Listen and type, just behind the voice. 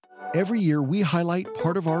Every year, we highlight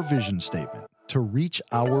part of our vision statement to reach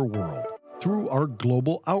our world through our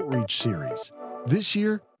Global Outreach series. This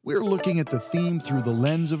year, we're looking at the theme through the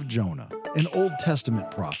lens of Jonah, an Old Testament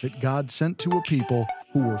prophet God sent to a people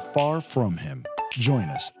who were far from him. Join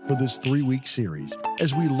us for this 3-week series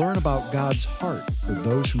as we learn about God's heart for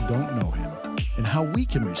those who don't know him and how we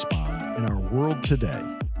can respond in our world today.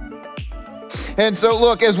 And so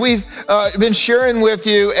look, as we've been sharing with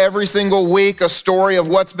you every single week a story of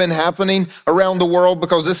what's been happening around the world,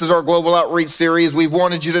 because this is our Global Outreach series, we've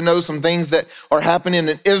wanted you to know some things that are happening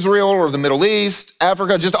in Israel or the Middle East,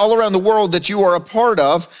 Africa, just all around the world that you are a part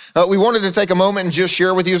of. We wanted to take a moment and just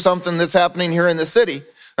share with you something that's happening here in the city.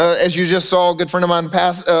 As you just saw, a good friend of mine,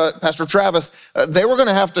 Pastor Travis, they were going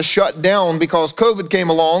to have to shut down because COVID came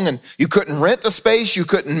along and you couldn't rent the space, you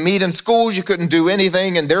couldn't meet in schools, you couldn't do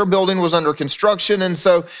anything, and their building was under construction. And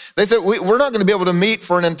so they said, we're not going to be able to meet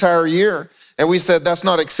for an entire year. And we said, that's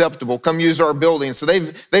not acceptable. Come use our building. So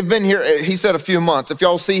they've been here, he said, a few months. If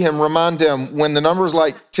y'all see him, remind him when the number's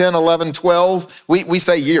like 10, 11, 12, we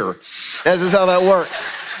say year. This is how that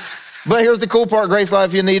works. But here's the cool part,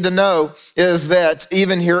 GraceLife, you need to know is that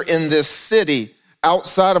even here in this city,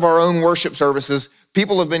 outside of our own worship services,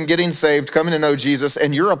 people have been getting saved, coming to know Jesus,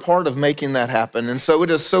 and you're a part of making that happen. And so it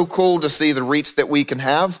is so cool to see the reach that we can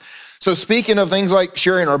have. So speaking of things like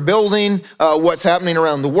sharing our building, what's happening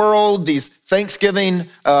around the world, these Thanksgiving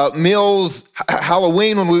meals,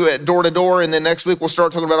 Halloween when we went door to door, and then next week we'll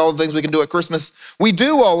start talking about all the things we can do at Christmas. We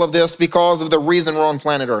do all of this because of the reason we're on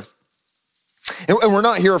planet Earth. And we're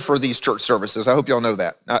not here for these church services. I hope y'all know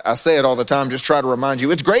that. I say it all the time, just try to remind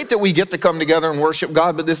you. It's great that we get to come together and worship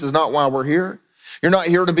God, but this is not why we're here. You're not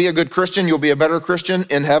here to be a good Christian. You'll be a better Christian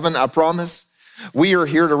in heaven, I promise. We are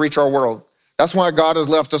here to reach our world. That's why God has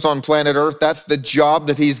left us on planet Earth. That's the job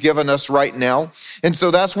that he's given us right now. And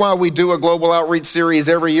so that's why we do a Global Outreach series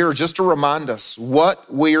every year, just to remind us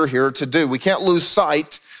what we are here to do. We can't lose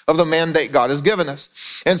sight of the mandate God has given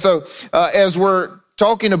us. And so as we're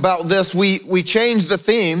talking about this, we change the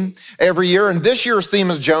theme every year, and this year's theme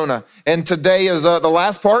is Jonah. And today is the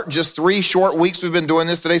last part, just 3 short weeks we've been doing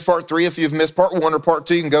this. Today's part 3. If you've missed part 1 or part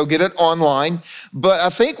 2, you can go get it online. But I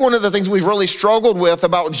think one of the things we've really struggled with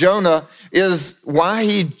about Jonah is why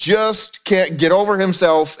he just can't get over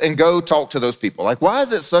himself and go talk to those people. Like, why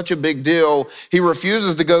is it such a big deal he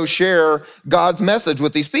refuses to go share God's message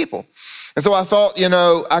with these people? And so I thought,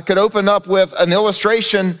 I could open up with an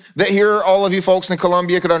illustration that here all of you folks in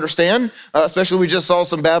Columbia could understand, especially we just saw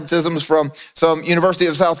some baptisms from some University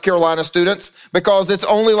of South Carolina students, because it's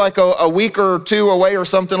only like a week or 2 away or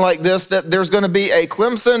something like this that there's going to be a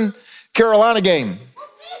Clemson-Carolina game,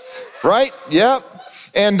 right? Yeah.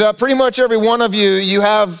 And pretty much every one of you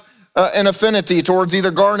have an affinity towards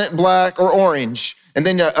either garnet, black, or orange, and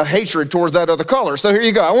then a hatred towards that other color. So here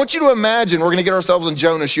you go. I want you to imagine, we're going to get ourselves in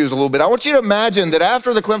Jonah's shoes a little bit. I want you to imagine that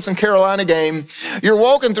after the Clemson-Carolina game, you're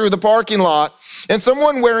walking through the parking lot and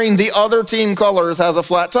someone wearing the other team colors has a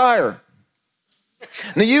flat tire.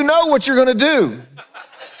 Now you know what you're going to do.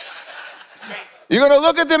 You're going to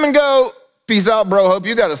look at them and go, peace out, bro. Hope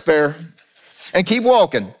you got a spare. And keep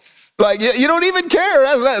walking. Like, you don't even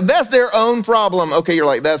care. That's their own problem. Okay, you're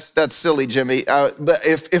like, that's silly, Jimmy. But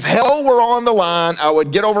if hell were on the line, I would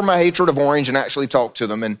get over my hatred of orange and actually talk to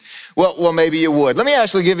them. And well, maybe you would. Let me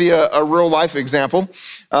actually give you a real life example.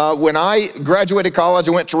 When I graduated college,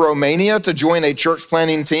 I went to Romania to join a church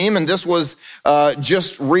planting team. And this was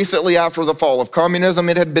just recently after the fall of communism.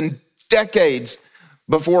 It had been decades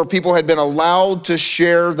before people had been allowed to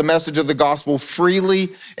share the message of the gospel freely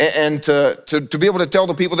and to be able to tell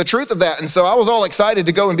the people the truth of that. And so I was all excited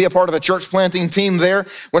to go and be a part of a church planting team there.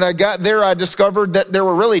 When I got there, I discovered that there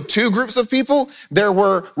were really 2 groups of people. There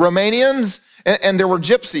were Romanians and there were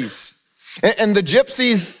gypsies. And the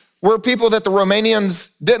gypsies were people that the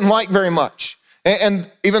Romanians didn't like very much.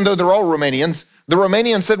 And even though they're all Romanians, the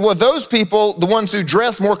Romanians said, well, those people, the ones who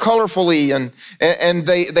dress more colorfully and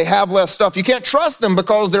they have less stuff, you can't trust them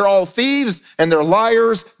because they're all thieves and they're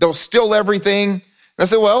liars. They'll steal everything. And I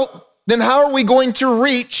said, well, then how are we going to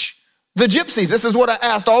reach the gypsies? This is what I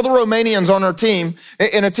asked all the Romanians on our team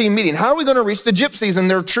in a team meeting. How are we going to reach the gypsies? And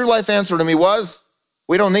their true life answer to me was,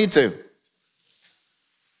 we don't need to.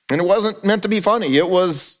 And it wasn't meant to be funny. It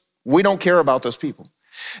was, we don't care about those people.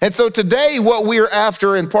 And so today, what we're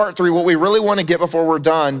after in part 3, what we really want to get before we're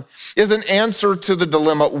done, is an answer to the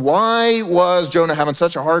dilemma. Why was Jonah having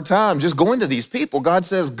such a hard time just going to these people? God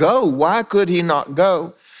says, go. Why could he not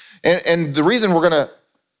go? And the reason we're going to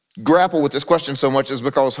grapple with this question so much is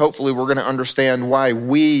because hopefully we're going to understand why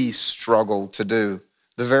we struggle to do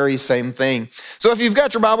The very same thing. So if you've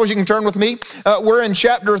got your Bibles, you can turn with me. We're in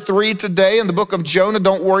chapter 3 today in the book of Jonah.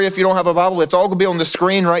 Don't worry if you don't have a Bible. It's all going to be on the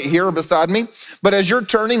screen right here beside me. But as you're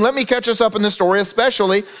turning, let me catch us up in the story,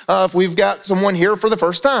 especially if we've got someone here for the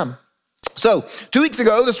first time. So 2 weeks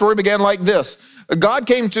ago, the story began like this. God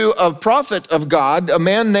came to a prophet of God, a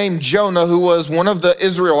man named Jonah, who was one of the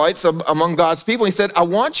Israelites among God's people. He said, I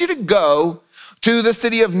want you to go to the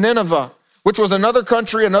city of Nineveh, which was another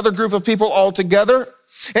country, another group of people all together.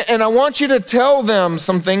 And I want you to tell them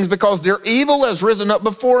some things because their evil has risen up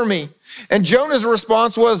before me. And Jonah's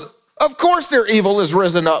response was, of course their evil has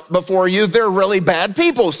risen up before you. They're really bad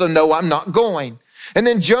people, so no, I'm not going. And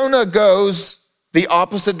then Jonah goes the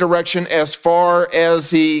opposite direction as far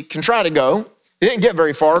as he can try to go. He didn't get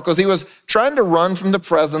very far because he was trying to run from the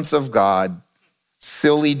presence of God.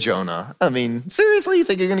 Silly Jonah. I mean, seriously, you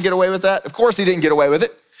think you're going to get away with that? Of course he didn't get away with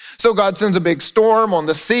it. So God sends a big storm on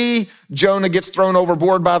the sea. Jonah gets thrown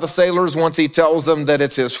overboard by the sailors once he tells them that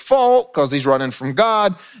it's his fault because he's running from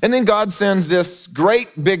God. And then God sends this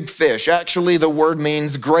great big fish. Actually, the word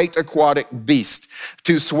means great aquatic beast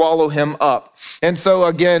to swallow him up. And so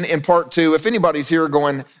again, in part 2, if anybody's here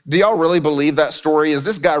going, do y'all really believe that story? Is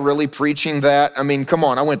this guy really preaching that? I mean, come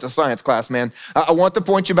on, I went to science class, man. I want to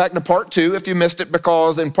point you back to part 2 if you missed it,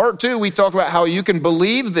 because in part 2, we talked about how you can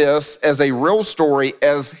believe this as a real story,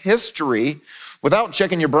 as history, without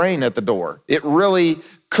checking your brain at the door. It really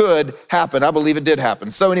could happen. I believe it did happen.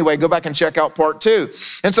 So anyway, go back and check out part 2.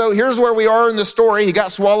 And so here's where we are in the story. He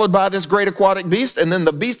got swallowed by this great aquatic beast, and then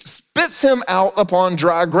the beast spits him out upon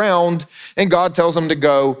dry ground, and God tells him to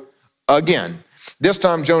go again. This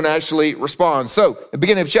time Jonah actually responds. So at the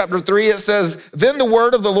beginning of chapter 3, it says, then the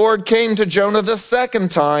word of the Lord came to Jonah the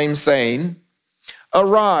second time, saying,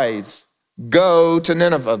 arise, go to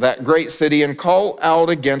Nineveh, that great city, and call out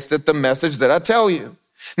against it the message that I tell you.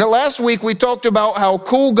 Now, last week we talked about how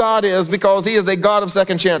cool God is because he is a God of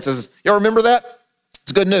second chances. Y'all remember that?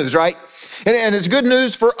 It's good news, right? And it's good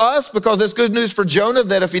news for us because it's good news for Jonah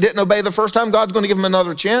that if he didn't obey the first time, God's going to give him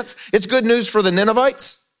another chance. It's good news for the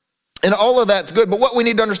Ninevites. And all of that's good. But what we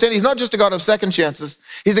need to understand, he's not just a God of second chances.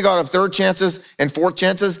 He's a God of third chances and fourth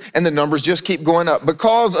chances. And the numbers just keep going up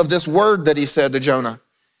because of this word that he said to Jonah.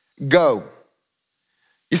 Go.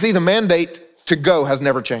 You see, the mandate to go has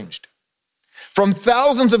never changed. From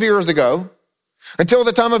thousands of years ago until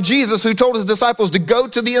the time of Jesus, who told his disciples to go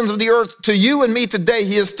to the ends of the earth, to you and me today,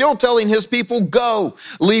 he is still telling his people, go.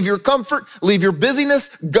 Leave your comfort, leave your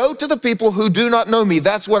busyness, go to the people who do not know me.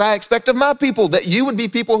 That's what I expect of my people, that you would be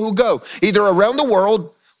people who go, either around the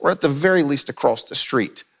world or at the very least across the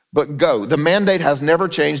street. But go. The mandate has never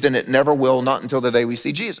changed and it never will, not until the day we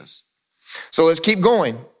see Jesus. So let's keep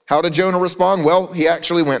going. How did Jonah respond? Well, he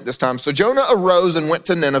actually went this time. So Jonah arose and went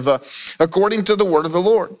to Nineveh according to the word of the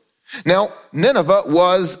Lord. Now, Nineveh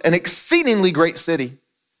was an exceedingly great city.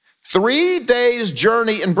 3 days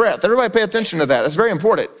journey in breadth. Everybody pay attention to that. That's very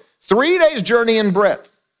important. 3 days journey in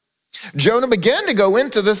breadth. Jonah began to go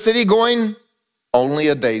into the city going only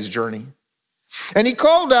a day's journey. And he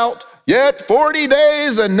called out, yet 40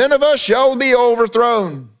 days and Nineveh shall be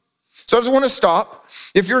overthrown. So I just want to stop.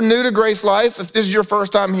 If you're new to GraceLife, if this is your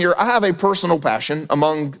first time here, I have a personal passion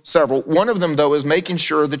among several. One of them, though, is making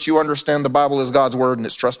sure that you understand the Bible is God's word and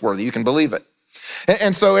it's trustworthy. You can believe it.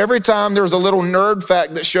 And so every time there's a little nerd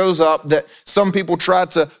fact that shows up that some people try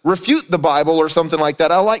to refute the Bible or something like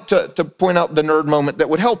that, I like to point out the nerd moment that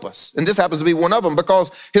would help us. And this happens to be one of them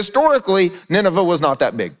because historically, Nineveh was not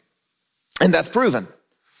that big. And that's proven.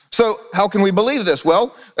 So how can we believe this?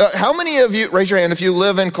 Well, how many of you, raise your hand if you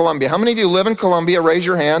live in Columbia. How many of you live in Columbia? Raise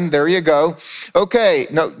your hand. There you go. Okay.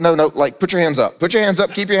 No, like put your hands up. Put your hands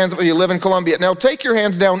up. Keep your hands up if you live in Columbia. Now take your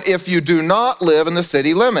hands down if you do not live in the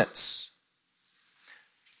city limits.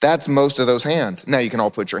 That's most of those hands. Now you can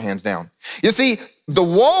all put your hands down. You see, the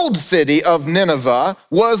walled city of Nineveh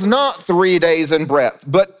was not 3 days in breadth,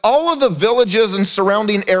 but all of the villages and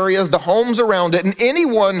surrounding areas, the homes around it, and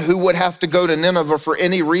anyone who would have to go to Nineveh for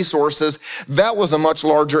any resources, that was a much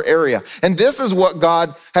larger area. And this is what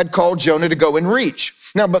God had called Jonah to go and reach.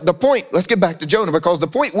 Now, but the point, let's get back to Jonah, because the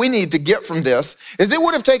point we need to get from this is it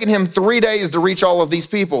would have taken him 3 days to reach all of these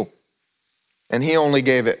people, and he only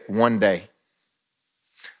gave it 1 day.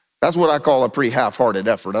 That's what I call a pretty half-hearted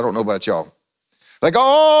effort. I don't know about y'all. Like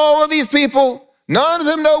all of these people, none of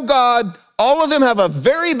them know God. All of them have a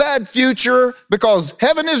very bad future because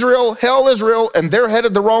heaven is real, hell is real, and they're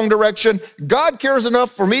headed the wrong direction. God cares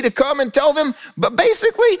enough for me to come and tell them, but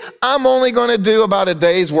basically, I'm only going to do about a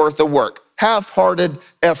day's worth of work. Half-hearted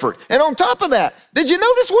effort. And on top of that, did you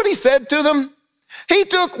notice what he said to them? He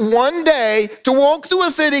took 1 day to walk through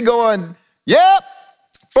a city going, yep,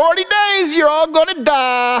 40 days, you're all gonna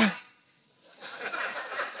die.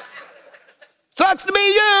 Sucks to be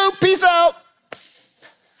you, peace out.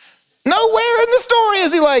 Nowhere in the story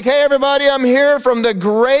is he like, hey everybody, I'm here from the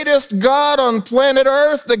greatest God on planet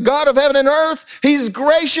Earth, the God of heaven and earth. He's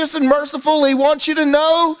gracious and merciful. He wants you to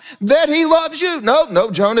know that he loves you. No,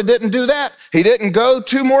 Jonah didn't do that. He didn't go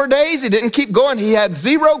 2 more days. He didn't keep going. He had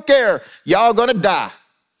zero care. Y'all gonna die.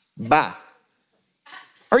 Bye.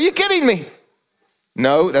 Are you kidding me?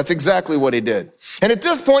 No, that's exactly what he did. And at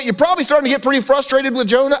this point, you're probably starting to get pretty frustrated with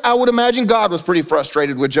Jonah. I would imagine God was pretty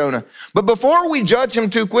frustrated with Jonah. But before we judge him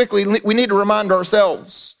too quickly, we need to remind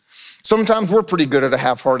ourselves, sometimes we're pretty good at a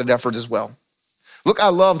half-hearted effort as well. Look, I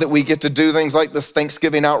love that we get to do things like this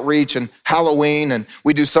Thanksgiving outreach and Halloween, and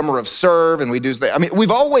we do Summer of Serve, and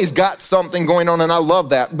we've always got something going on, and I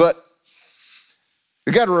love that. But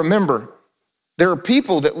you got to remember, there are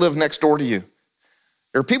people that live next door to you.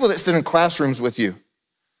 There are people that sit in classrooms with you.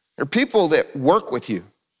 There are people that work with you,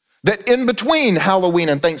 that in between Halloween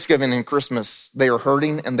and Thanksgiving and Christmas, they are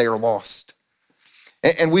hurting and they are lost.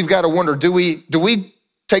 And we've got to wonder, do we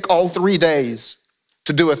take all 3 days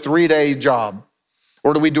to do a 3-day job?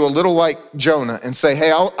 Or do we do a little like Jonah and say,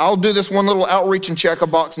 hey, I'll do this one little outreach and check a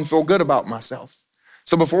box and feel good about myself?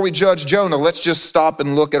 So before we judge Jonah, let's just stop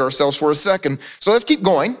and look at ourselves for a second. So let's keep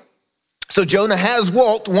going. So Jonah has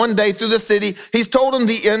walked one day through the city. He's told them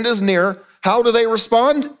the end is near. How do they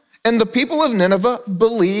respond? And the people of Nineveh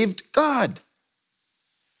believed God.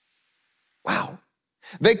 Wow.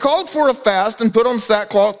 They called for a fast and put on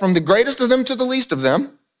sackcloth from the greatest of them to the least of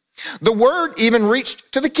them. The word even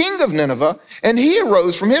reached to the king of Nineveh, and he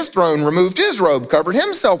arose from his throne, removed his robe, covered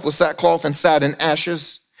himself with sackcloth, and sat in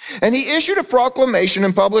ashes. And he issued a proclamation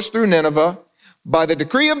and published through Nineveh, by the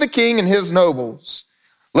decree of the king and his nobles,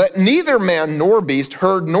 let neither man nor beast,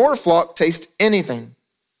 herd nor flock taste anything.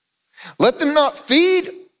 Let them not feed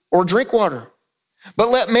or drink water, but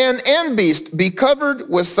let man and beast be covered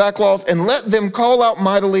with sackcloth, and let them call out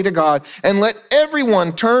mightily to God, and let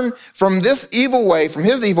everyone turn from this evil way, from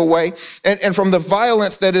his evil way, and from the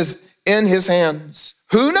violence that is in his hands.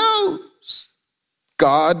 Who knows?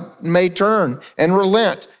 God may turn and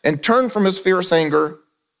relent and turn from his fierce anger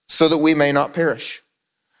so that we may not perish.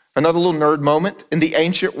 Another little nerd moment. In the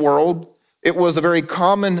ancient world, it was a very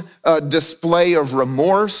common display of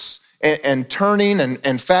remorse and turning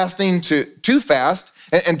and fasting to fast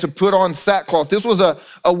and to put on sackcloth. This was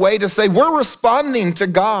a way to say, we're responding to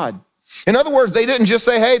God. In other words, they didn't just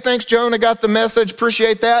say, hey, thanks, Jonah, got the message,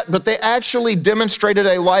 appreciate that. But they actually demonstrated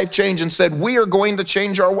a life change and said, we are going to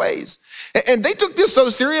change our ways. And they took this so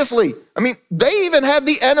seriously. I mean, they even had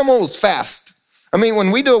the animals fast. I mean,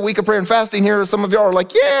 when we do a week of prayer and fasting here, some of y'all are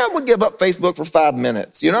like, yeah, we'll give up Facebook for 5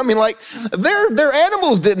 minutes. You know what I mean? Like, their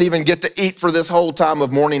animals didn't even get to eat for this whole time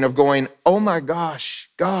of mourning of going, oh my gosh,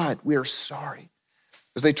 God, we are sorry.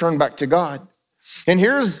 As they turn back to God. And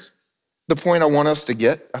here's the point I want us to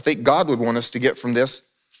get. I think God would want us to get from this.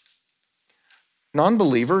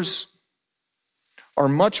 Non-believers are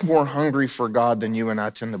much more hungry for God than you and I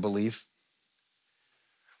tend to believe.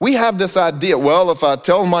 We have this idea, well, if I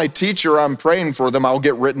tell my teacher I'm praying for them, I'll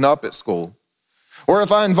get written up at school. Or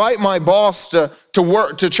if I invite my boss to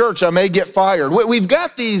church, I may get fired. We've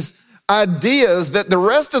got these ideas that the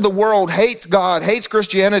rest of the world hates God, hates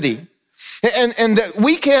Christianity. And that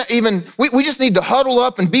we can't even, we just need to huddle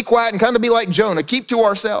up and be quiet and kind of be like Jonah, keep to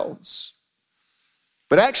ourselves.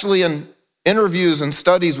 But actually in interviews and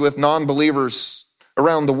studies with non-believers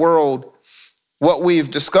around the world, what we've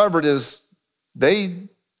discovered is they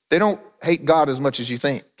don't hate God as much as you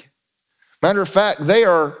think. Matter of fact, they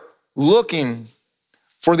are looking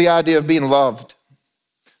for the idea of being loved,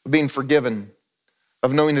 of being forgiven,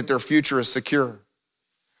 of knowing that their future is secure.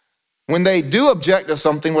 When they do object to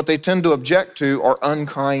something, what they tend to object to are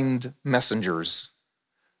unkind messengers,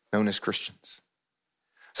 known as Christians.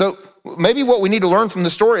 So maybe what we need to learn from the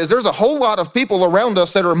story is there's a whole lot of people around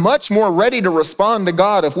us that are much more ready to respond to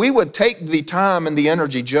God if we would take the time and the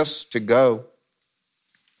energy just to go.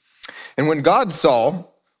 And when God saw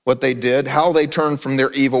what they did, how they turned from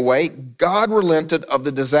their evil way, God relented of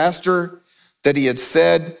the disaster that he had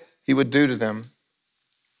said he would do to them.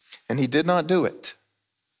 And he did not do it.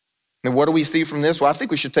 And what do we see from this? Well, I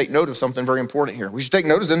think we should take note of something very important here. We should take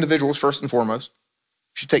note as individuals first and foremost.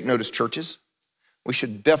 We should take note as churches. We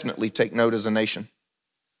should definitely take note as a nation.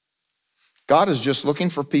 God is just looking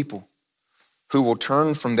for people who will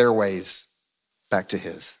turn from their ways back to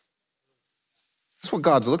his. That's what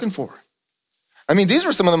God's looking for. I mean, these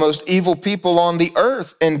are some of the most evil people on the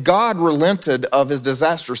earth, and God relented of his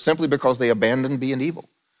disaster simply because they abandoned being evil.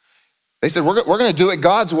 They said, we're going to do it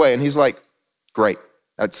God's way. And he's like, great,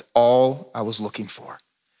 that's all I was looking for.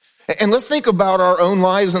 And let's think about our own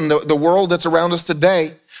lives and the world that's around us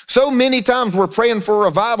today. So many times we're praying for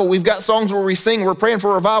revival. We've got songs where we sing, we're praying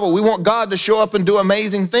for revival. We want God to show up and do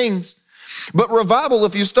amazing things. But revival,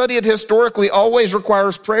 if you study it historically, always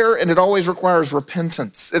requires prayer and it always requires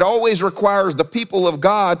repentance. It always requires the people of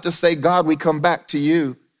God to say, God, we come back to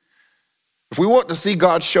you. If we want to see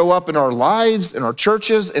God show up in our lives, in our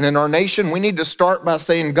churches, and in our nation, we need to start by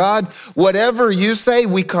saying, God, whatever you say,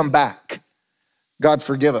 we come back. God,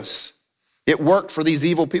 forgive us. It worked for these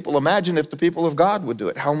evil people. Imagine if the people of God would do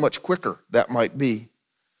it, how much quicker that might be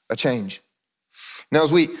a change. Now,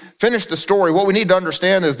 as we finish the story, what we need to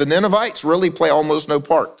understand is the Ninevites really play almost no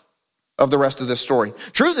part of the rest of this story.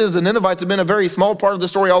 Truth is, the Ninevites have been a very small part of the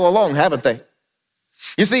story all along, haven't they?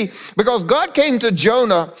 You see, because God came to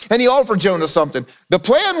Jonah and he offered Jonah something. The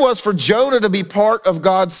plan was for Jonah to be part of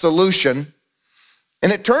God's solution.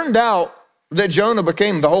 And it turned out that Jonah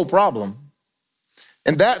became the whole problem.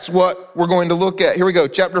 And that's what we're going to look at. Here we go.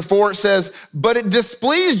 Chapter 4, it says, but it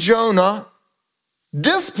displeased Jonah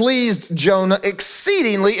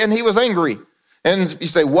exceedingly, and he was angry. And you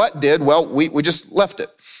say, what did? Well, we just left it.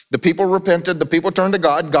 The people repented, the people turned to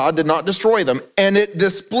God, God did not destroy them. And it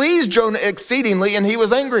displeased Jonah exceedingly, and he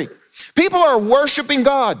was angry. People are worshiping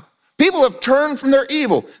God. People have turned from their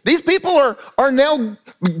evil. These people are now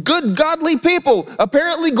good, godly people,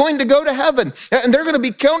 apparently going to go to heaven. And they're going to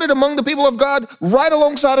be counted among the people of God right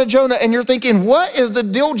alongside of Jonah. And you're thinking, what is the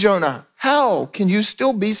deal, Jonah? How can you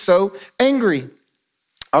still be so angry?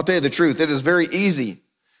 I'll tell you the truth. It is very easy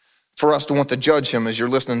for us to want to judge him as you're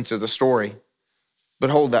listening to the story. But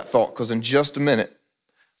hold that thought, because in just a minute,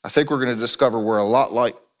 I think we're going to discover we're a lot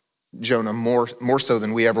like Jonah, more so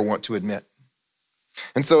than we ever want to admit.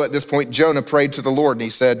 And so at this point, Jonah prayed to the Lord and he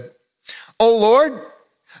said, "Oh Lord,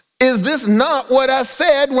 is this not what I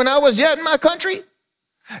said when I was yet in my country?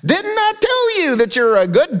 Didn't I tell you that you're a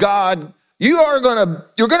good God? You're going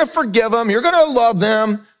to forgive them. You're going to love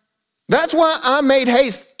them. That's why I made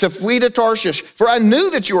haste to flee to Tarshish, for I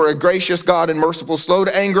knew that you were a gracious God and merciful, slow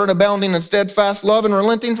to anger and abounding in steadfast love and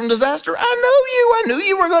relenting from disaster. I knew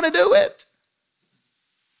you were going to do it.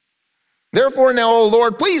 Therefore now, O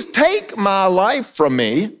Lord, please take my life from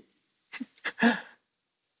me."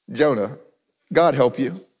 Jonah, God help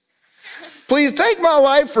you. "Please take my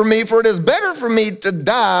life from me, for it is better for me to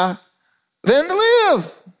die than to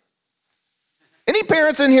live." Any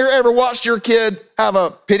parents in here ever watched your kid have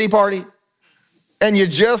a pity party? And you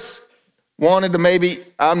just wanted to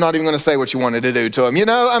I'm not even going to say what you wanted to do to him.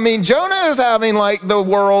 Jonah is having like the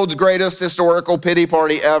world's greatest historical pity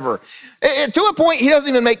party ever. To a point, he doesn't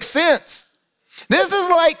even make sense. This is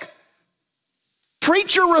like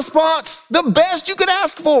preacher response, the best you could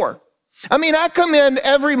ask for. I come in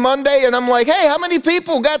every Monday and I'm like, hey, how many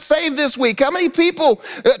people got saved this week? How many people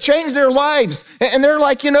changed their lives? And they're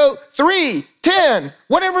like, 3, 10,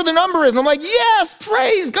 whatever the number is. And I'm like, yes,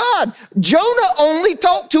 praise God. Jonah only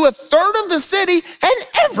talked to a third of the city and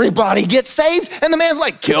everybody gets saved. And the man's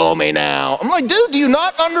like, kill me now. I'm like, dude, do you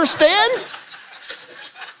not understand?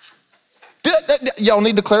 Y'all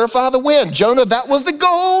need to clarify the win. Jonah, that was the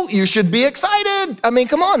goal. You should be excited.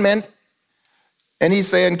 Come on, man. And he's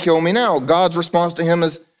saying, kill me now. God's response to him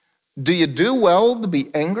is, do you do well to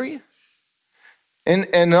be angry? And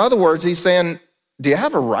in other words, he's saying, do you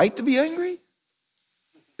have a right to be angry?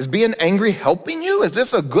 Is being angry helping you? Is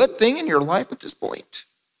this a good thing in your life at this point?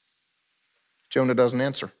 Jonah doesn't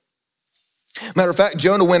answer. Matter of fact,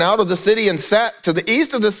 Jonah went out of the city and sat to the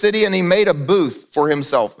east of the city, and he made a booth for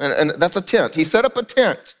himself. And that's a tent. He set up a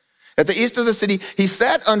tent at the east of the city. He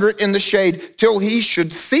sat under it in the shade till he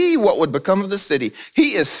should see what would become of the city.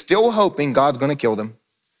 He is still hoping God's going to kill them.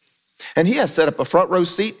 And he has set up a front row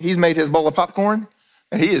seat. He's made his bowl of popcorn,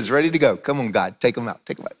 and he is ready to go. Come on, God, take him out.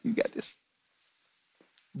 Take him out. You got this.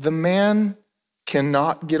 The man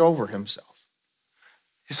cannot get over himself.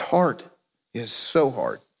 His heart is so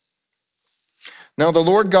hard. Now the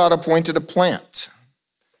Lord God appointed a plant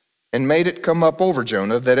and made it come up over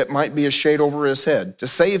Jonah, that it might be a shade over his head, to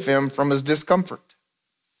save him from his discomfort.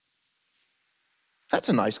 That's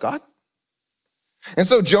a nice God. And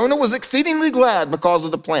so Jonah was exceedingly glad because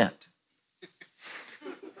of the plant.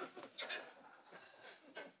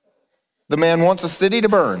 The man wants a city to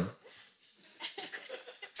burn.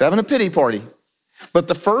 He's having a pity party. But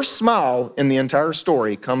the first smile in the entire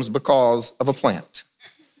story comes because of a plant.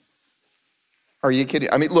 Are you kidding?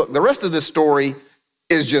 Look, the rest of this story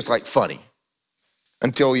is just like funny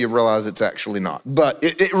until you realize it's actually not. But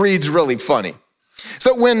it reads really funny.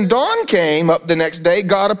 So when dawn came up the next day,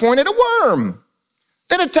 God appointed a worm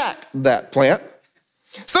that attacked that plant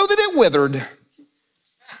so that it withered.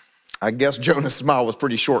 I guess Jonah's smile was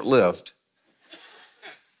pretty short-lived.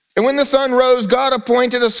 And when the sun rose, God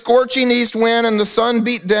appointed a scorching east wind, and the sun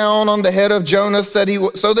beat down on the head of Jonah so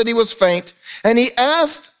that he was faint. And he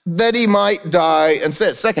asked that he might die, and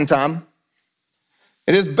said, second time,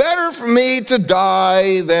 "It is better for me to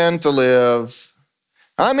die than to live."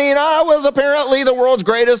 I mean, I was apparently the world's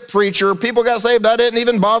greatest preacher. People got saved I didn't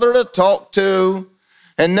even bother to talk to.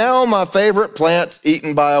 And now my favorite plant's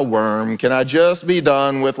eaten by a worm. Can I just be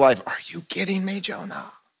done with life? Are you kidding me,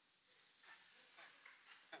 Jonah?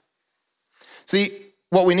 See,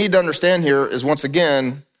 what we need to understand here is, once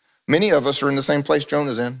again, many of us are in the same place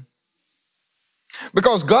Jonah's in.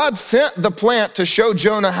 Because God sent the plant to show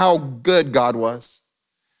Jonah how good God was,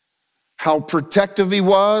 how protective he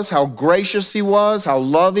was, how gracious he was, how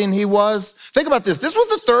loving he was. Think about this. This was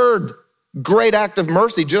the third great act of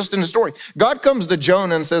mercy just in the story. God comes to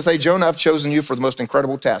Jonah and says, "Hey, Jonah, I've chosen you for the most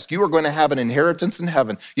incredible task. You are going to have an inheritance in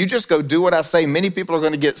heaven. You just go do what I say. Many people are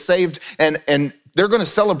going to get saved, and they're going to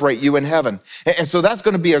celebrate you in heaven. And so that's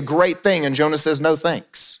going to be a great thing." And Jonah says, "No,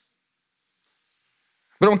 thanks."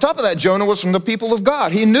 But on top of that, Jonah was from the people of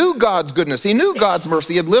God. He knew God's goodness. He knew God's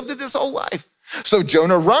mercy. He had lived it his whole life. So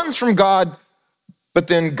Jonah runs from God, but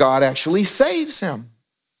then God actually saves him,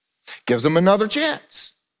 gives him another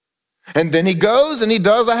chance. And then he goes and he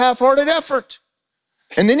does a half-hearted effort.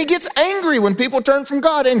 And then he gets angry when people turn from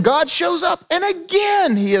God, and God shows up. And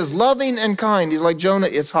again, he is loving and kind. He's like, "Jonah,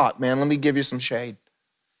 it's hot, man. Let me give you some shade."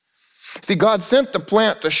 See, God sent the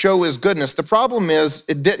plant to show his goodness. The problem is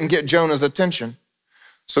it didn't get Jonah's attention.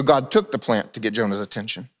 So God took the plant to get Jonah's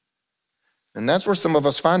attention. And that's where some of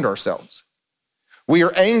us find ourselves. We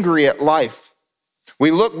are angry at life.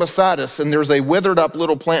 We look beside us and there's a withered up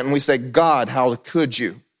little plant and we say, "God, how could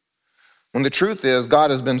you?" When the truth is, God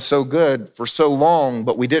has been so good for so long,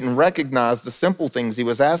 but we didn't recognize the simple things he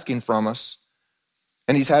was asking from us.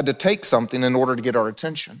 And he's had to take something in order to get our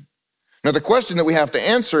attention. Now, the question that we have to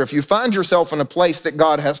answer, if you find yourself in a place that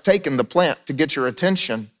God has taken the plant to get your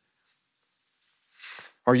attention,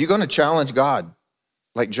 are you going to challenge God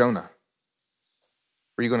like Jonah?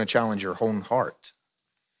 Or are you going to challenge your own heart?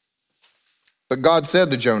 But God said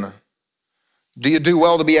to Jonah, "Do you do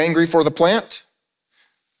well to be angry for the plant?"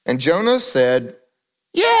 And Jonah said,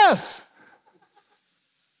 "Yes.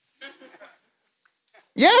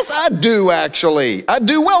 Yes, I do actually. I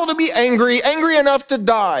do well to be angry enough to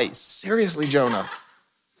die." Seriously, Jonah.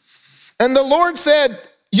 And the Lord said,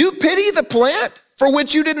 "You pity the plant for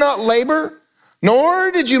which you did not labor, nor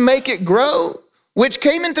did you make it grow, which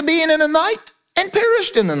came into being in a night and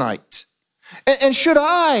perished in the night. And should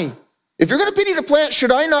I, if you're going to pity the plant,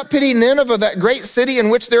 should I not pity Nineveh, that great city in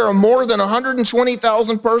which there are more than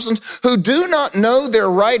 120,000 persons who do not know their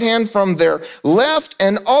right hand from their left,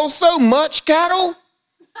 and also much cattle?"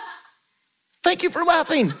 Thank you for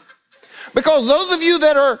laughing. Because those of you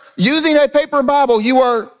that are using a paper Bible, you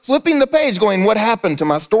are flipping the page going, "What happened to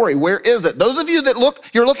my story? Where is it?" Those of you that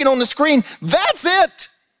you're looking on the screen, that's it.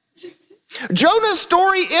 Jonah's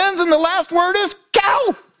story ends and the last word is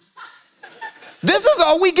cow. This is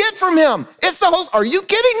all we get from him. It's the whole, are you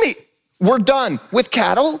kidding me? We're done with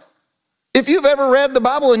cattle. If you've ever read the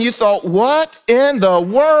Bible and you thought, "What in the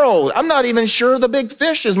world? I'm not even sure the big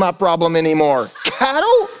fish is my problem anymore."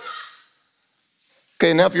 Cattle?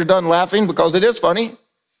 Okay, now if you're done laughing, because it is funny,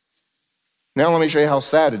 now let me show you how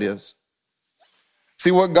sad it is. See,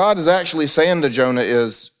 what God is actually saying to Jonah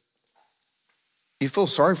is, you feel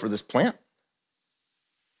sorry for this plant?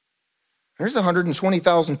 There's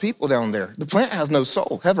 120,000 people down there. The plant has no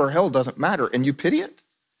soul. Heaven or hell doesn't matter, and you pity it?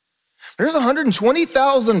 There's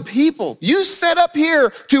 120,000 people. You set up here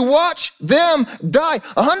to watch them die.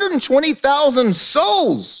 120,000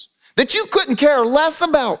 souls that you couldn't care less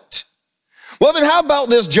about. Well, then how about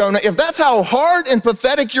this, Jonah? If that's how hard and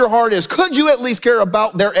pathetic your heart is, could you at least care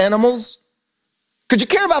about their animals? Could you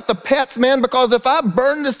care about the pets, man? Because if I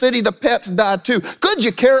burn the city, the pets die too. Could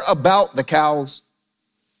you care about the cows?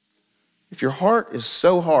 If your heart is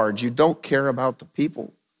so hard, you don't care about the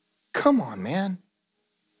people. Come on, man.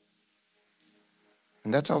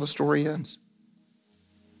 And that's how the story ends.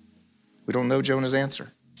 We don't know Jonah's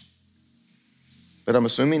answer. But I'm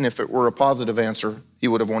assuming if it were a positive answer, he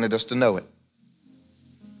would have wanted us to know it.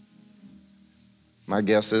 My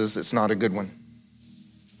guess is it's not a good one.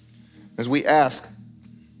 As we ask,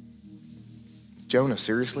 Jonah,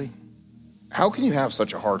 seriously? How can you have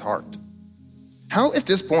such a hard heart? How at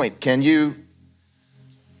this point can you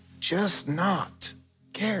just not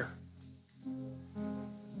care?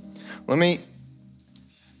 Let me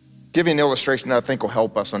give you an illustration that I think will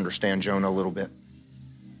help us understand Jonah a little bit.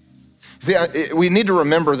 See, we need to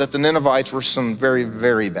remember that the Ninevites were some very,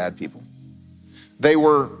 very bad people. They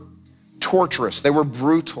were torturous. They were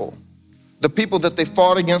brutal. the people that they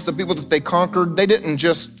fought against, the people that they conquered, they didn't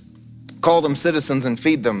just call them citizens and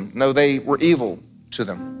feed them. No, they were evil to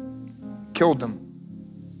them, killed them.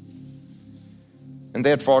 And they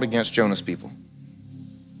had fought against Jonah's people.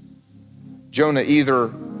 Jonah either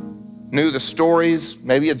knew the stories,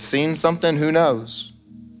 maybe had seen something, who knows?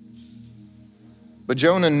 But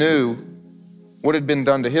Jonah knew what had been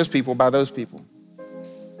done to his people by those people.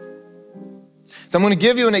 So I'm going to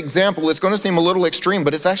give you an example. It's going to seem a little extreme,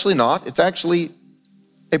 but it's actually not. It's actually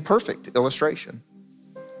a perfect illustration.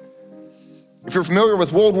 If you're familiar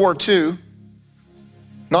with World War II,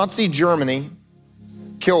 Nazi Germany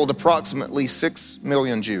killed approximately 6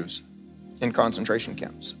 million Jews in concentration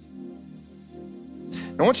camps.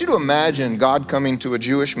 I want you to imagine God coming to a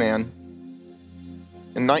Jewish man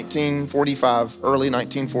in 1945, early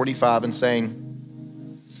 1945, and saying,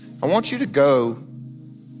 I want you to go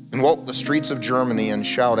and walk the streets of Germany and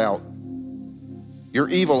shout out, your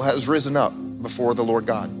evil has risen up before the Lord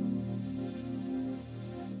God.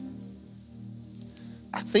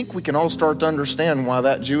 I think we can all start to understand why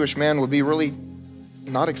that Jewish man would be really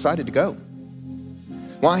not excited to go.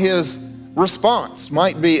 Why his response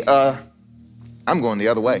might be, I'm going the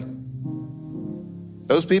other way.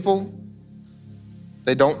 Those people,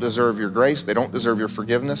 they don't deserve your grace. They don't deserve your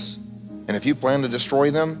forgiveness. And if you plan to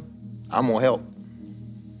destroy them, I'm going to help.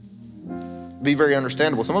 Be very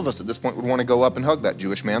understandable. Some of us at this point would want to go up and hug that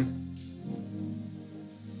Jewish man.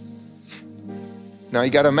 Now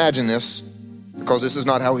you got to imagine this, because this is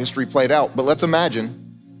not how history played out. But let's imagine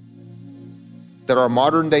that our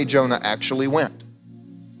modern day Jonah actually went.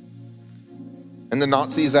 And the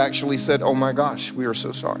Nazis actually said, oh my gosh, we are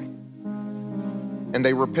so sorry. And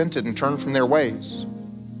they repented and turned from their ways.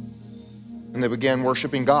 And they began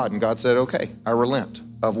worshiping God. And God said, okay, I relent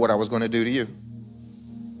of what I was going to do to you.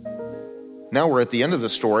 Now we're at the end of the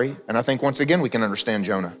story. And I think once again, we can understand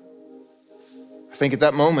Jonah. I think at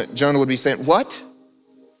that moment, Jonah would be saying, what?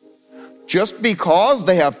 Just because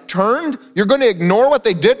they have turned, you're going to ignore what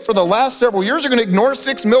they did for the last several years? You're going to ignore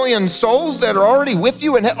 6 million souls that are already with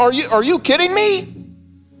you? And are you kidding me?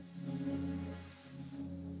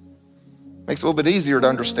 Makes it a little bit easier to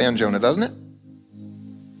understand Jonah, doesn't it?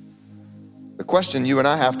 The question you and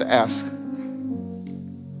I have to ask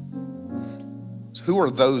is, who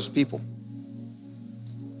are those people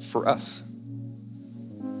for us?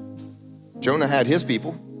 Jonah had his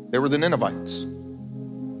people. They were the Ninevites.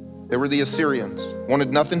 They were the Assyrians.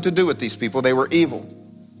 Wanted nothing to do with these people. They were evil.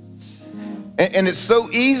 And it's so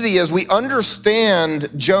easy as we understand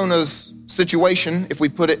Jonah's situation, if we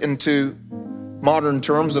put it into modern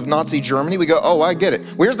terms of Nazi Germany, we go, oh, I get it.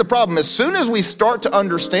 Well, here's the problem. As soon as we start to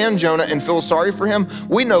understand Jonah and feel sorry for him,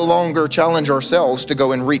 we no longer challenge ourselves to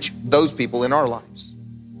go and reach those people in our lives.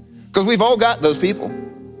 Because we've all got those people.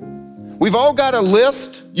 We've all got a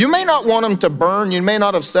list. You may not want them to burn. You may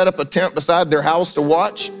not have set up a tent beside their house to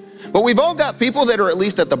watch. But we've all got people that are at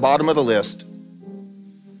least at the bottom of the list.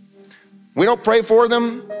 We don't pray for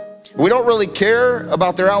them. We don't really care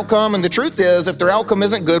about their outcome. And the truth is, if their outcome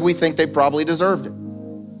isn't good, we think they probably deserved it.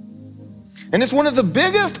 And it's one of the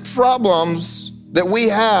biggest problems that we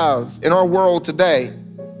have in our world today.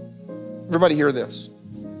 Everybody hear this.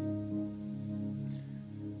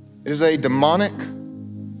 It is a demonic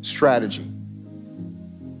strategy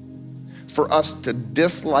for us to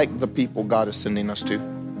dislike the people God is sending us to.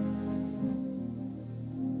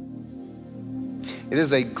 It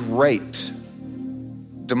is a great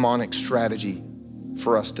demonic strategy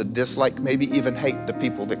for us to dislike, maybe even hate the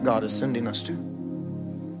people that God is sending us to.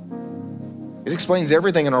 It explains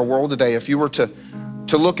everything in our world today. If you were to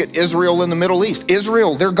look at Israel in the Middle East,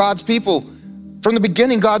 Israel, they're God's people. From the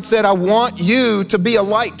beginning, God said, I want you to be a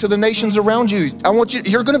light to the nations around you.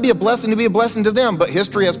 You're going to be a blessing to them. But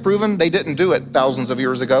history has proven they didn't do it thousands of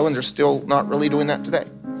years ago, and they're still not really doing that today.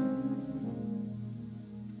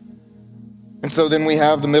 And so then we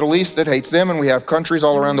have the Middle East that hates them, and we have countries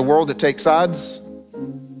all around the world that take sides.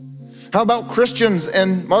 How about Christians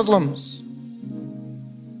and Muslims?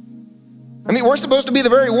 I mean, we're supposed to be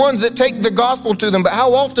the very ones that take the gospel to them, but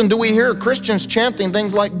how often do we hear Christians chanting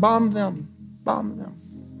things like, bomb them, bomb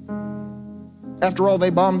them? After all,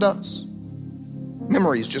 they bombed us.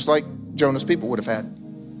 Memories just like Jonah's people would have had.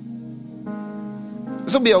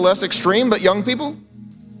 This will be a less extreme, but young people?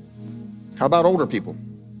 How about older people?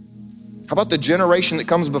 How about the generation that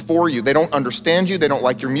comes before you? They don't understand you. They don't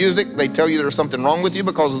like your music. They tell you there's something wrong with you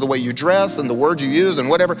because of the way you dress and the words you use and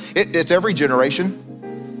whatever. It's every generation.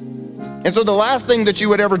 And so the last thing that you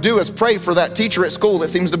would ever do is pray for that teacher at school that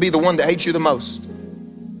seems to be the one that hates you the most.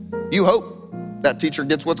 You hope that teacher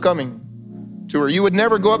gets what's coming to her. You would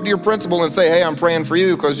never go up to your principal and say, hey, I'm praying for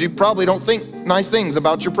you, because you probably don't think nice things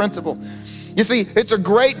about your principal. You see, it's a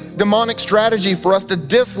great demonic strategy for us to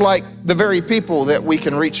dislike the very people that we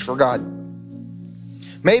can reach for God.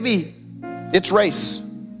 Maybe it's race.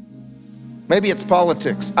 Maybe it's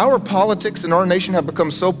politics. Our politics in our nation have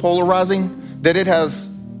become so polarizing that it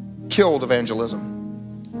has killed evangelism.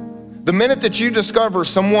 The minute that you discover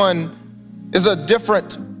someone is a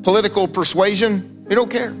different political persuasion, you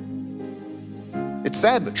don't care. It's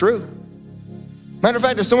sad but true. Matter of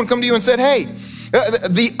fact, if someone come to you and said, hey,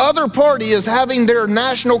 the other party is having their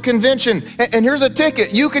national convention, and here's a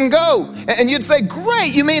ticket, you can go. And you'd say,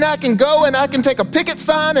 great, you mean I can go and I can take a picket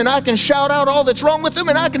sign and I can shout out all that's wrong with them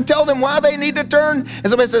and I can tell them why they need to turn? And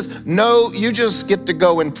somebody says, no, you just get to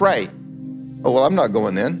go and pray. Oh, well, I'm not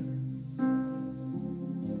going then.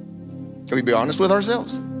 Can we be honest with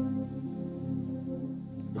ourselves?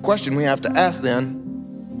 The question we have to ask then,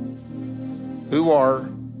 who are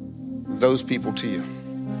those people to you?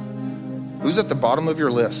 Who's at the bottom of your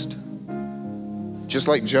list? Just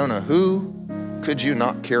like Jonah, who could you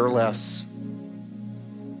not care less?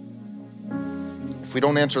 If we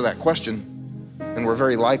don't answer that question, then we're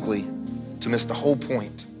very likely to miss the whole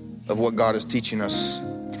point of what God is teaching us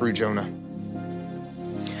through Jonah.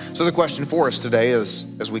 So the question for us today is,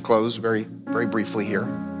 as we close very, very briefly here,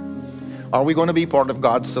 are we going to be part of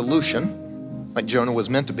God's solution like Jonah was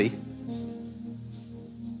meant to be?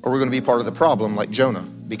 Or are we going to be part of the problem like Jonah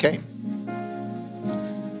became?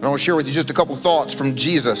 And I want to share with you just a couple thoughts from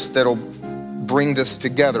Jesus that'll bring this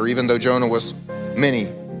together, even though Jonah was many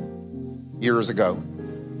years ago.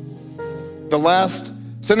 The last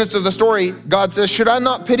sentence of the story, God says, should I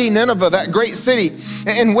not pity Nineveh, that great city,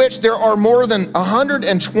 in which there are more than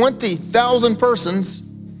 120,000 persons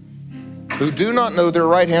who do not know their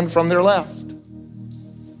right hand from their left?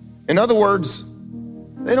 In other words,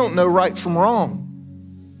 they don't know right from wrong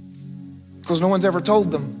because no one's ever told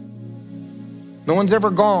them. No one's ever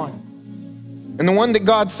gone. And the one that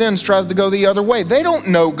God sends tries to go the other way. They don't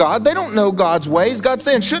know God. They don't know God's ways. God's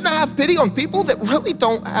saying, shouldn't I have pity on people that really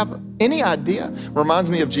don't have any idea? Reminds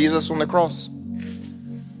me of Jesus on the cross.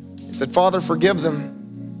 He said, Father, forgive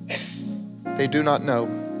them. They do not know.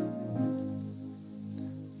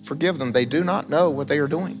 Forgive them. They do not know what they are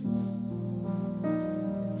doing.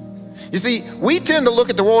 You see, we tend to look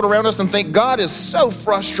at the world around us and think God is so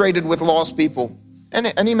frustrated with lost people.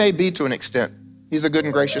 And he may be to an extent. He's a good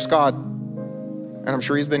and gracious God. And I'm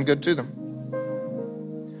sure he's been good to them.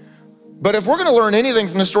 But if we're going to learn anything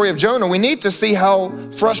from the story of Jonah, we need to see how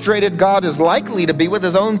frustrated God is likely to be with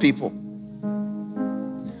his own people.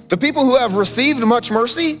 The people who have received much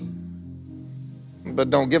mercy, but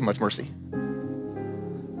don't give much mercy.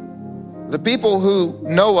 The people who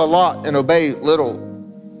know a lot and obey little.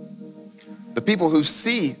 The people who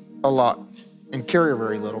see a lot and care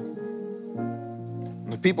very little.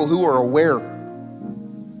 The people who are aware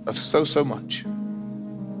of so much,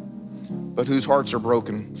 but whose hearts are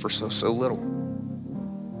broken for so little.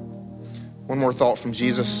 One more thought from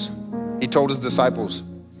Jesus. He told his disciples,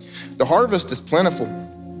 the harvest is plentiful,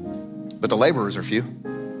 but the laborers are few.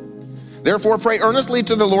 Therefore, pray earnestly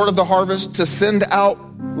to the Lord of the harvest to send out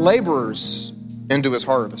laborers into his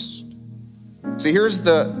harvest. See, here's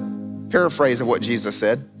the paraphrase of what Jesus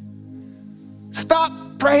said. Stop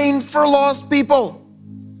praying for lost people.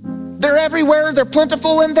 They're everywhere, they're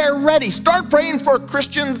plentiful, and they're ready. Start praying for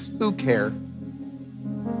Christians who care.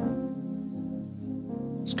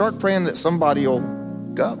 Start praying that somebody will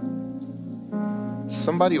go.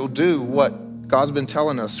 Somebody will do what God's been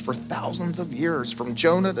telling us for thousands of years, from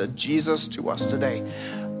Jonah to Jesus to us today.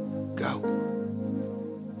 Go.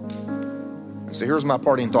 And so here's my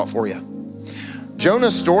parting thought for you.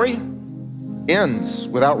 Jonah's story ends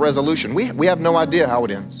without resolution. We have no idea how it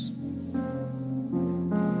ends.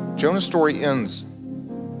 Jonah's story ends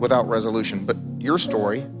without resolution, but your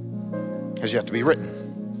story has yet to be written.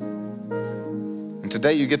 And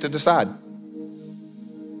today you get to decide.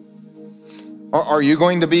 Are you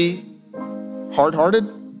going to be hard-hearted?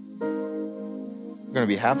 You're going to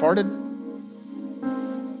be half-hearted?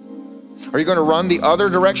 Are you going to run the other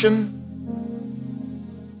direction?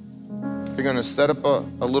 You're going to set up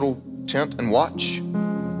a little tent and watch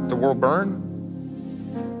the world burn?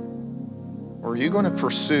 Or are you going to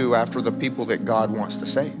pursue after the people that God wants to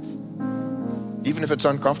save? Even if it's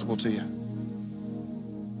uncomfortable to you.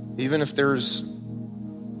 Even if there's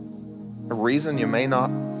a reason you may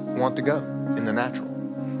not want to go in the natural.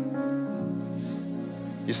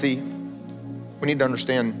 You see, we need to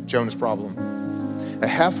understand Jonah's problem. A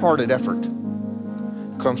half-hearted effort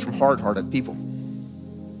comes from hard-hearted people.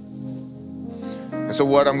 And so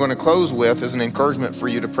what I'm going to close with is an encouragement for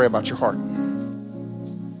you to pray about your heart.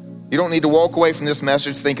 You don't need to walk away from this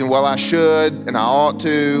message thinking, well, I should, and I ought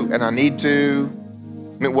to, and I need to.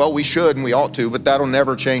 I mean, well, we should and we ought to, but that'll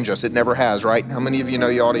never change us. It never has, right? How many of you know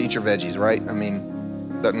you ought to eat your veggies, right? I mean,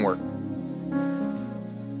 it doesn't work.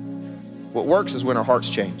 What works is when our hearts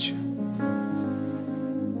change.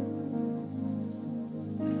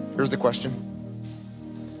 Here's the question.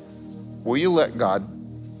 Will you let God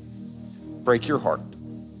break your heart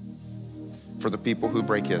for the people who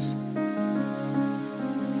break his?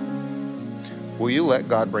 Will you let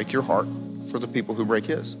God break your heart for the people who break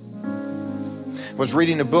his? I was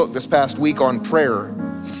reading a book this past week on prayer,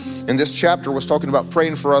 and this chapter was talking about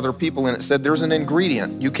praying for other people, and it said there's an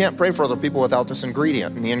ingredient. You can't pray for other people without this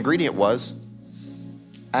ingredient, and the ingredient was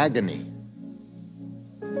agony.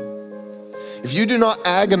 If you do not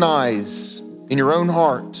agonize in your own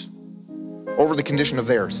heart over the condition of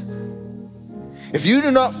theirs, if you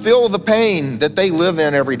do not feel the pain that they live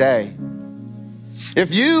in every day,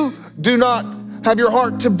 if you do not have your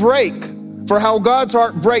heart to break for how God's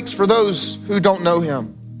heart breaks for those who don't know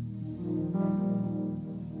him,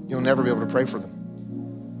 you'll never be able to pray for them.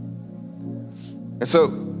 And so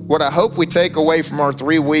what I hope we take away from our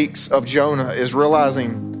 3 weeks of Jonah is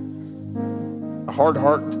realizing a hard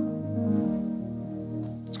heart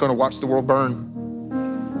is going to watch the world burn.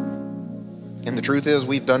 And the truth is,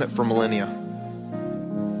 we've done it for millennia.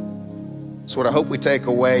 So what I hope we take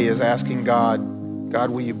away is asking God,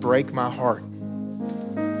 will you break my heart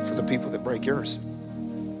for the people that break yours?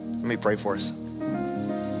 Let me pray for us.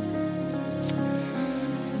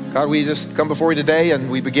 God, we just come before you today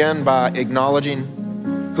and we begin by acknowledging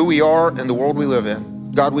who we are and the world we live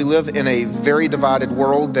in. God, we live in a very divided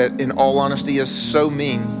world that, in all honesty, is so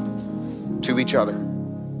mean to each other.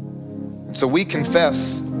 And so we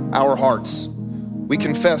confess our hearts. We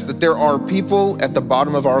confess that there are people at the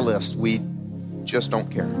bottom of our list. We just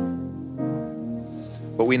don't care.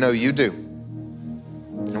 But we know you do.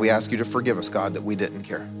 And we ask you to forgive us, God, that we didn't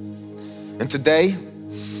care. And today,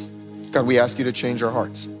 God, we ask you to change our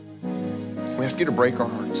hearts. We ask you to break our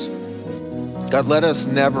hearts. God, let us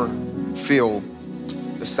never feel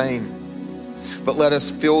the same, but let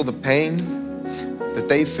us feel the pain that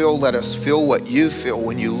they feel. Let us feel what you feel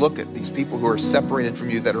when you look at these people who are separated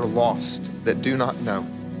from you, that are lost, that do not know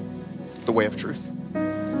the way of truth.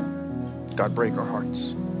 God, break our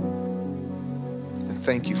hearts. And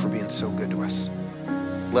thank you for being so good to us.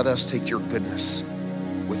 Let us take your goodness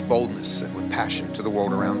with boldness and with passion to the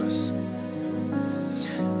world around us.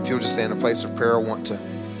 If you'll just stay in a place of prayer, I want to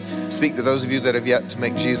speak to those of you that have yet to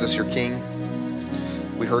make Jesus your King.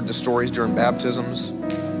 We heard the stories during baptisms.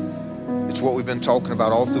 It's what we've been talking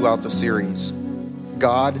about all throughout the series.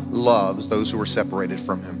 God loves those who are separated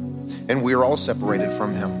from him. And we are all separated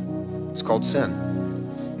from him. It's called sin.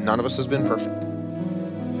 None of us has been perfect.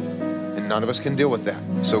 And none of us can deal with that.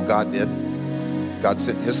 So God did. God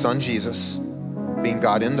sent his son Jesus, being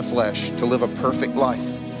God in the flesh, to live a perfect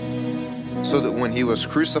life, so that when he was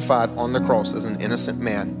crucified on the cross as an innocent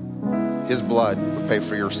man, his blood would pay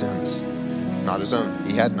for your sins, not his own.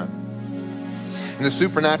 He had none. And the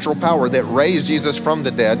supernatural power that raised Jesus from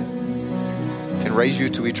the dead can raise you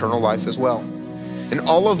to eternal life as well. And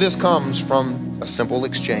all of this comes from a simple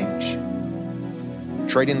exchange,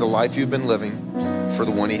 trading the life you've been living for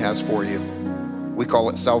the one he has for you. We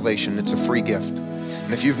call it salvation. It's a free gift.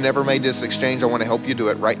 And if you've never made this exchange, I want to help you do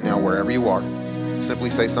it right now, wherever you are. Simply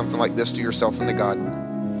say something like this to yourself and to God.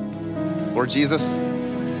 Lord Jesus,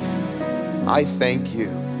 I thank you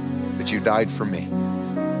that you died for me.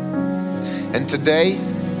 And today,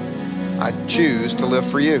 I choose to live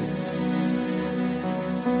for you.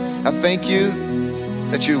 I thank you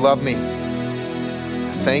that you love me.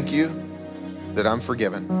 I thank you that I'm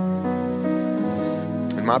forgiven.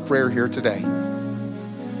 And my prayer here today,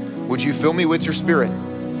 would you fill me with your Spirit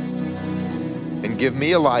and give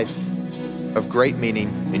me a life of great meaning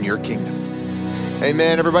in your kingdom?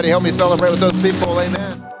 Amen. Everybody help me celebrate with those people. Amen.